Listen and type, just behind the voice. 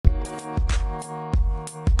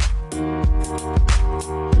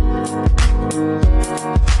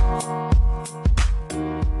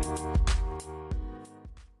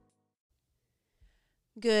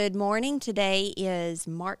Good morning. Today is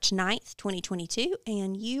March 9th, 2022,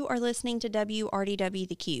 and you are listening to WRDW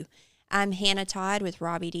The Q. I'm Hannah Todd with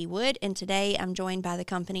Robbie D. Wood, and today I'm joined by the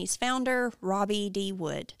company's founder, Robbie D.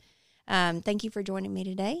 Wood. Thank you for joining me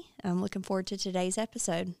today. I'm looking forward to today's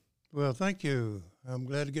episode. Well, thank you. I'm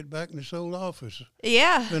glad to get back in this old office.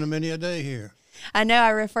 Yeah. It's been many a day here. I know I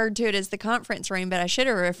referred to it as the conference room, but I should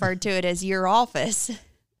have referred to it as your office.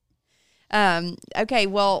 Okay,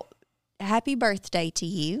 well, happy birthday to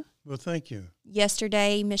you. Well, thank you.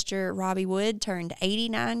 Yesterday, Mr. Robbie Wood turned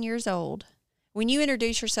 89 years old. When you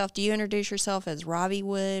introduce yourself, do you introduce yourself as Robbie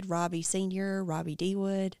Wood, Robbie Sr., Robbie D.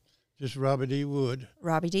 Wood? Just Robbie D. Wood.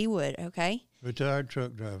 Robbie D. Wood, okay. Retired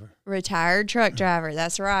truck driver. Retired truck driver,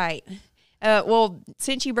 that's right. Well,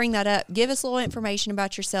 since you bring that up, give us a little information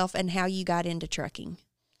about yourself and how you got into trucking.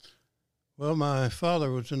 Well, my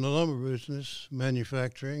father was in the lumber business,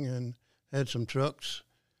 manufacturing, and had some trucks.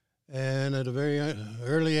 And at a very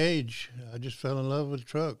early age, I just fell in love with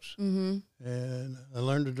trucks. Mm-hmm. And I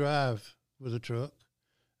learned to drive with a truck.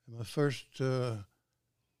 And my first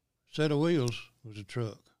set of wheels was a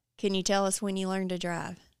truck. Can you tell us when you learned to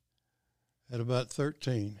drive? At about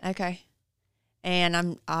 13. Okay. And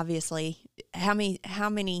I'm obviously, how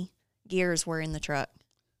many gears were in the truck?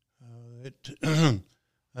 I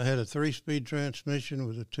had a 3-speed transmission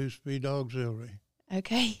with a 2-speed auxiliary.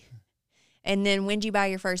 Okay. And then when did you buy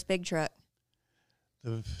your first big truck?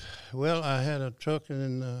 Well, I had a truck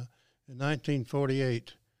in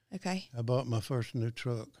 1948. Okay. I bought my first new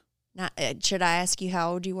truck. Should I ask you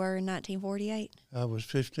how old you were in 1948? I was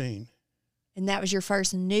 15. And that was your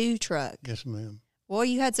first new truck? Yes, ma'am. Well,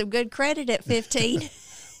 you had some good credit at 15.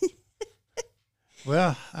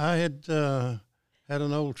 Well, I had had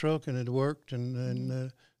an old truck and it worked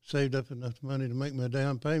and saved up enough money to make my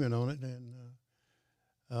down payment on it. And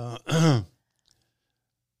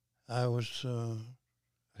I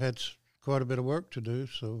had quite a bit of work to do,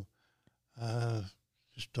 so I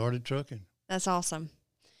just started trucking. That's awesome.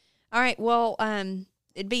 All right, well,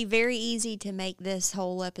 it'd be very easy to make this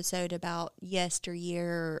whole episode about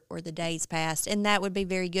yesteryear or the days past, and that would be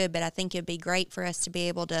very good, but I think it'd be great for us to be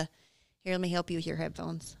able to, here, let me help you with your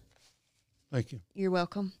headphones. Thank you. You're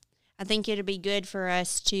welcome. I think it'd be good for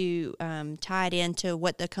us to tie it into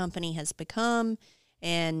what the company has become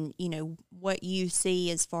and, you know, what you see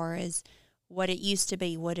as far as what it used to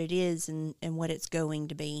be, what it is, and what it's going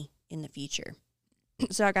to be in the future.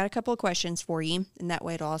 So I got a couple of questions for you, and that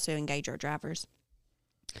way it'll also engage our drivers.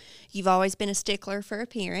 You've always been a stickler for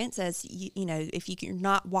appearance, as you know, if you're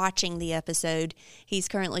not watching the episode, he's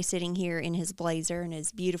currently sitting here in his blazer and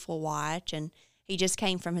his beautiful watch, and he just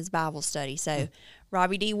came from his Bible study. So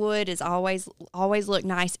Robbie D. Wood has always looked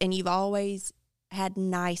nice, and you've always had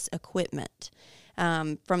nice equipment.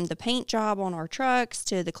 From the paint job on our trucks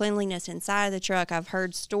to the cleanliness inside of the truck, I've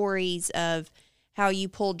heard stories of how you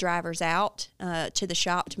pulled drivers out to the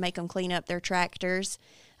shop to make them clean up their tractors.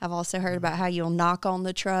 I've also heard about how you'll knock on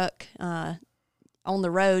the truck on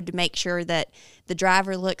the road to make sure that the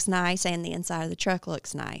driver looks nice and the inside of the truck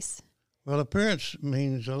looks nice. Well, appearance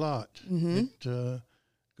means a lot. Mm-hmm. It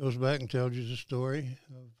goes back and tells you the story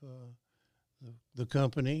of the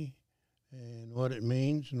company and what it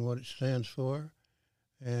means and what it stands for.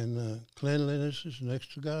 And cleanliness is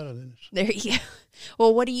next to godliness. There you go.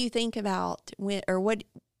 Well, what do you think about what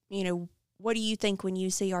do you think when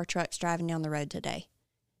you see our trucks driving down the road today?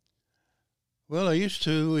 Well, we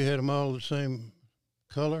had them all the same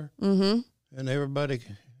color, mm-hmm. and everybody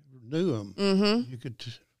knew them. Mm-hmm. You could,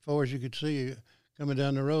 as far as you could see coming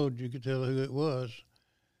down the road, you could tell who it was.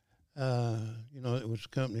 It was a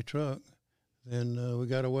company truck. Then we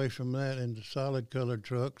got away from that into solid colored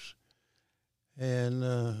trucks. And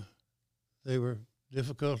they were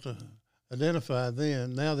difficult to identify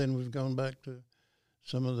then. Now then we've gone back to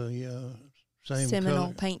some of the same Seminole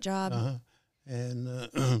color. paint job. Uh-huh.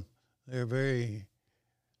 And they're very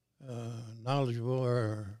knowledgeable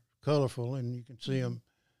or colorful, and you can see them.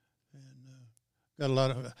 And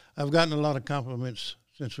I've gotten a lot of compliments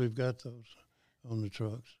since we've got those on the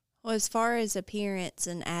trucks. Well, as far as appearance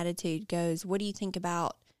and attitude goes, what do you think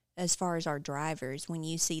about as far as our drivers when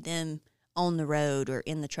you see them on the road or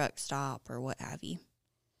in the truck stop or what have you?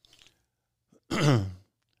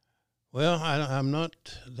 Well, I'm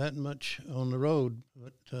not that much on the road,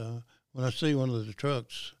 but when I see one of the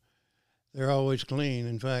trucks, they're always clean.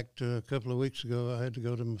 In fact, a couple of weeks ago, I had to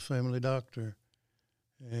go to my family doctor,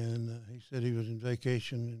 and he said he was in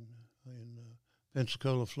vacation in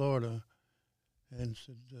Pensacola, Florida, and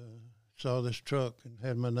said, saw this truck and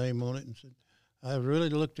had my name on it, and said, I really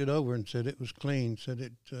looked it over and said it was clean, said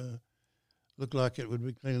it looked like it would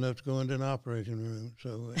be clean enough to go into an operating room.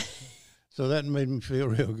 So So that made me feel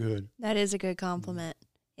real good. That is a good compliment.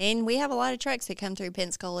 And we have a lot of trucks that come through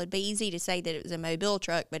Pensacola. It'd be easy to say that it was a Mobile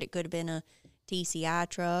truck, but it could have been a TCI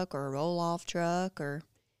truck or a roll-off truck, or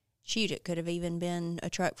shoot, it could have even been a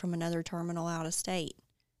truck from another terminal out of state,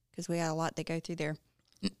 because we got a lot that go through there.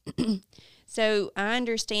 So I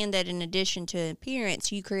understand that in addition to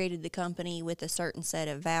appearance, you created the company with a certain set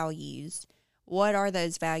of values. What are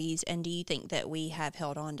those values, and do you think that we have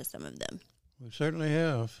held on to some of them? We certainly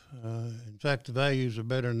have. In fact, the values are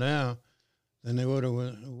better now than they would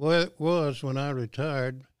have was when I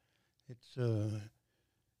retired. It's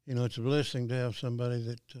it's a blessing to have somebody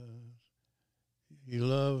that you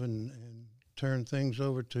love and turn things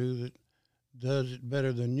over to that does it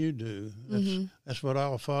better than you do. That's what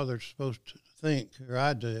all fathers are supposed to think, or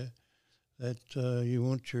I do, that you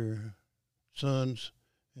want your sons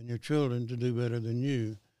and your children to do better than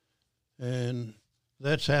you. And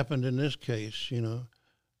that's happened in this case,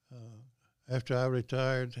 After I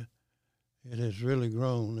retired, it has really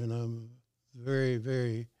grown, and I'm very,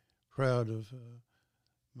 very proud of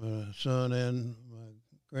my son and my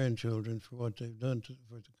grandchildren for what they've done for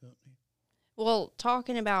the company. Well,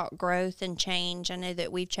 talking about growth and change, I know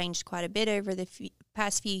that we've changed quite a bit over the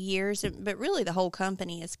past few years, but really the whole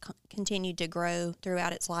company has continued to grow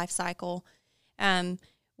throughout its life cycle.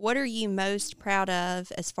 What are you most proud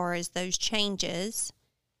of as far as those changes,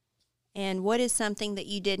 and what is something that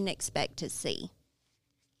you didn't expect to see?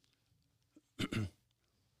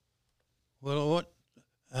 Well, what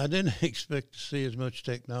I didn't expect to see as much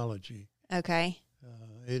technology. Okay.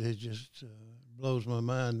 It has just blows my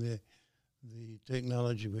mind, the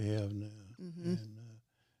technology we have now. And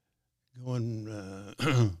going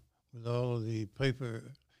with all of the paper.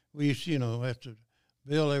 We used to, have to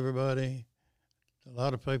bill everybody, a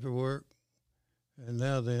lot of paperwork, and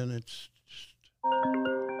now then it's just...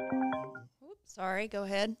 Oops, sorry, go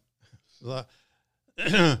ahead.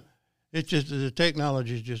 It's just, the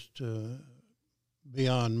technology is just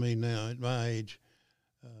beyond me now at my age.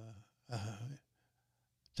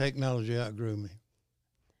 Technology outgrew me.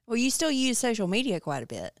 Well, you still use social media quite a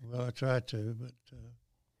bit. Well, I try to, but...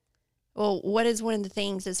 Well, what is one of the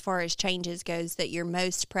things as far as changes goes that you're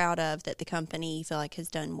most proud of that the company you feel like has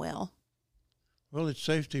done well? Well, it's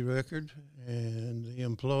safety record and the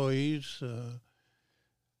employees.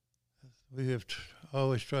 We have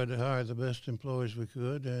always tried to hire the best employees we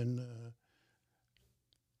could and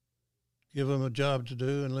give them a job to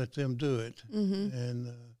do and let them do it.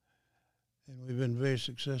 And we've been very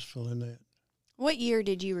successful in that. What year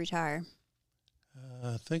did you retire?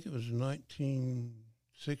 I think it was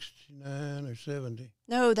 1969 or 70.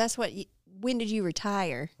 No, that's when did you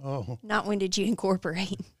retire? Oh. Not when did you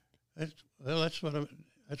incorporate? That's when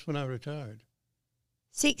I retired.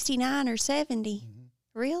 69 or 70?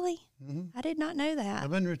 Really? I did not know that. I've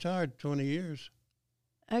been retired 20 years.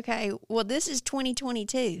 Okay. Well, this is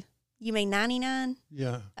 2022. You mean 99?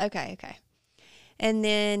 Yeah. Okay. And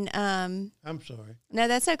then... I'm sorry. No,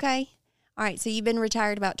 that's okay. All right, so you've been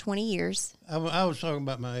retired about 20 years. I was talking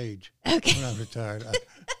about my age. Okay. When I retired.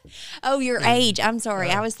 Oh, your age. I'm sorry.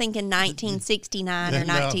 I was thinking 1969 or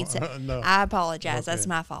 1970. No. I apologize. Okay. That's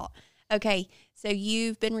my fault. Okay, so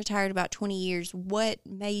you've been retired about 20 years. What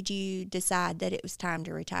made you decide that it was time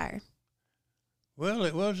to retire? Well,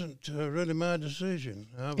 it wasn't really my decision.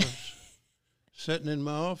 I was sitting in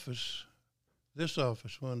my this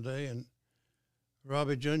office one day, and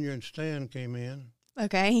Robbie Jr. and Stan came in.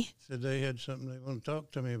 Okay. Said they had something they want to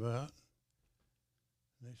talk to me about.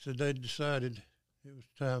 They said they'd decided it was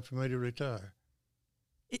time for me to retire.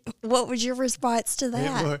 What was your response to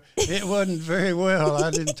that? It wasn't very well.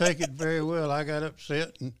 I didn't take it very well. I got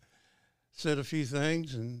upset and said a few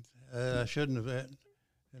things, and I shouldn't have.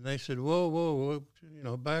 And they said, whoa,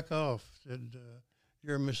 back off. Said,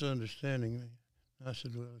 you're misunderstanding me. I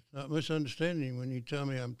said, well, it's not misunderstanding when you tell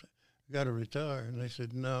me I've got to retire. And they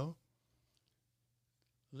said, no.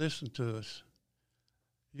 Listen to us.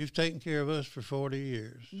 You've taken care of us for 40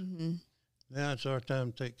 years. Now it's our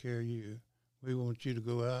time to take care of you. We want you to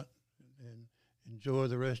go out and enjoy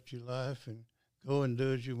the rest of your life and go and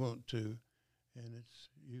do as you want to. And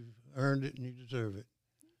you've earned it and you deserve it.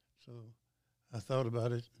 So I thought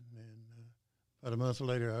about it, and about a month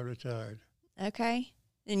later I retired. Okay.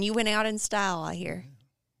 And you went out in style, I hear.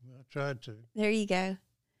 Well, I tried to. There you go.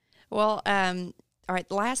 Well, all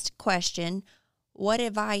right, last question. What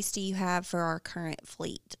advice do you have for our current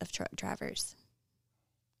fleet of truck drivers?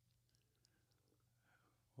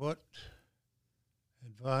 What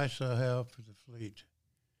advice I have for the fleet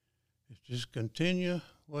is just continue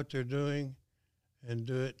what they're doing and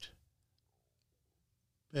do it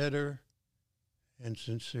better and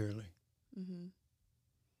sincerely.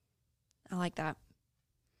 I like that.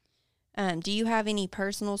 Do you have any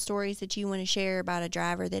personal stories that you want to share about a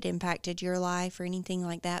driver that impacted your life or anything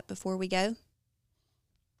like that before we go?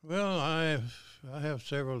 Well, I have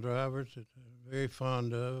several drivers that I'm very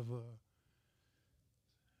fond of.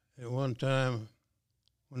 At one time,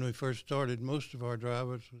 when we first started, most of our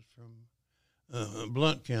drivers was from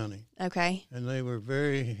Blount County. Okay. And they were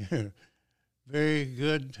very, very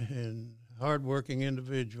good and hardworking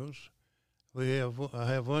individuals. I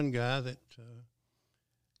have one guy that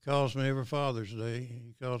calls me every Father's Day.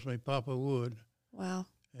 He calls me Papa Wood. Wow.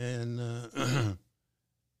 And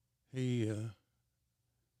he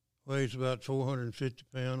weighs about 450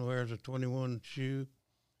 pounds, wears a 21 shoe,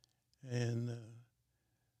 and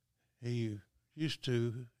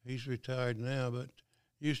he's retired now, but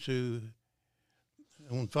used to,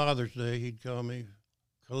 on Father's Day, he'd call me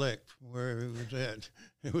collect from wherever he was at.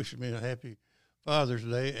 He wished me a happy Father's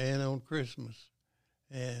Day and on Christmas.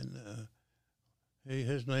 And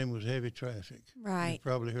his name was Heavy Traffic. Right. You've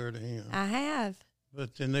probably heard of him. I have.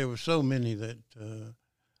 But then there were so many that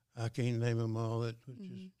I can't name them all, that was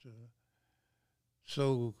just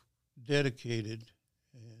so dedicated.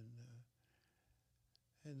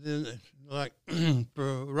 And then, like,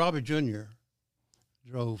 for Robbie Jr.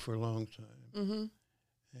 drove for a long time. Mm-hmm.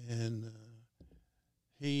 And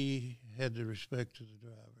he had the respect of the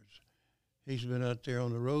drivers. He's been out there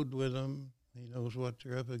on the road with them. He knows what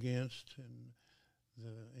they're up against and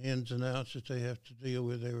the ins and outs that they have to deal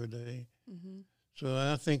with every day. Mm-hmm. So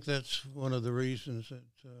I think that's one of the reasons that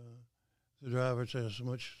the drivers have so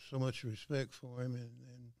much respect for him, and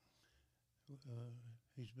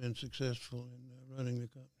he's been successful in running the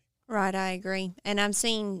company. Right, I agree. And I've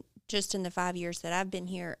seen, just in the 5 years that I've been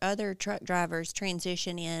here, other truck drivers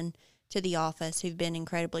transition in to the office who've been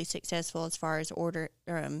incredibly successful as far as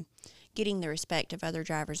getting the respect of other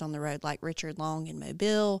drivers on the road, like Richard Long in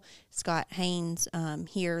Mobile, Scott Haynes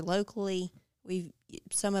here locally.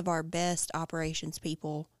 Some of our best operations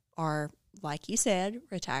people are, like you said,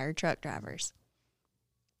 retired truck drivers.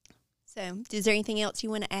 So, is there anything else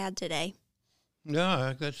you want to add today?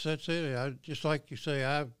 No, that's it. Just like you say,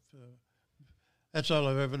 that's all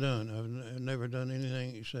I've ever done. I've never done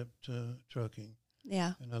anything except trucking.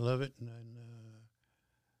 Yeah. And I love it, and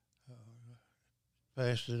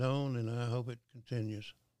passed it on, and I hope it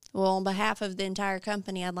continues. Well, on behalf of the entire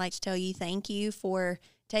company, I'd like to tell you thank you for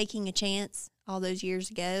taking a chance all those years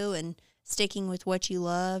ago and sticking with what you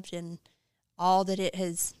loved and all that it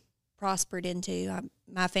has prospered into.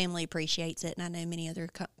 My family appreciates it, and I know many other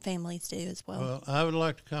families do as well. Well, I would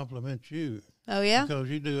like to compliment you. Oh, yeah? Because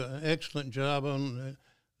you do an excellent job on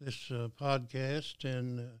this podcast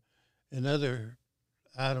and other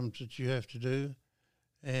items that you have to do.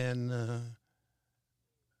 And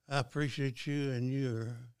I appreciate you, and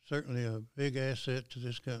you're certainly a big asset to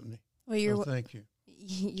this company. Well, thank you.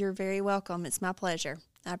 You're very welcome. It's my pleasure.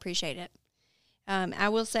 I appreciate it. I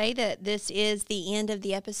will say that this is the end of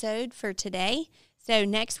the episode for today. So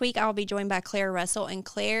next week, I'll be joined by Claire Russell, and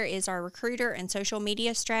Claire is our recruiter and social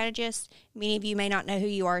media strategist. Many of you may not know who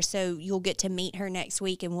you are, so you'll get to meet her next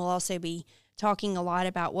week, and we'll also be talking a lot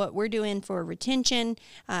about what we're doing for retention,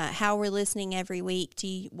 how we're listening every week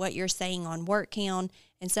to what you're saying on work count,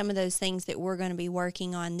 and some of those things that we're going to be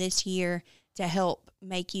working on this year to help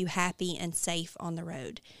make you happy and safe on the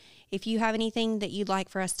road. If you have anything that you'd like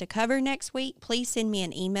for us to cover next week, please send me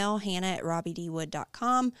an email,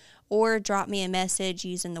 hannah@robbiedwood.com, or drop me a message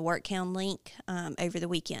using the work count link over the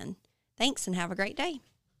weekend. Thanks, and have a great day.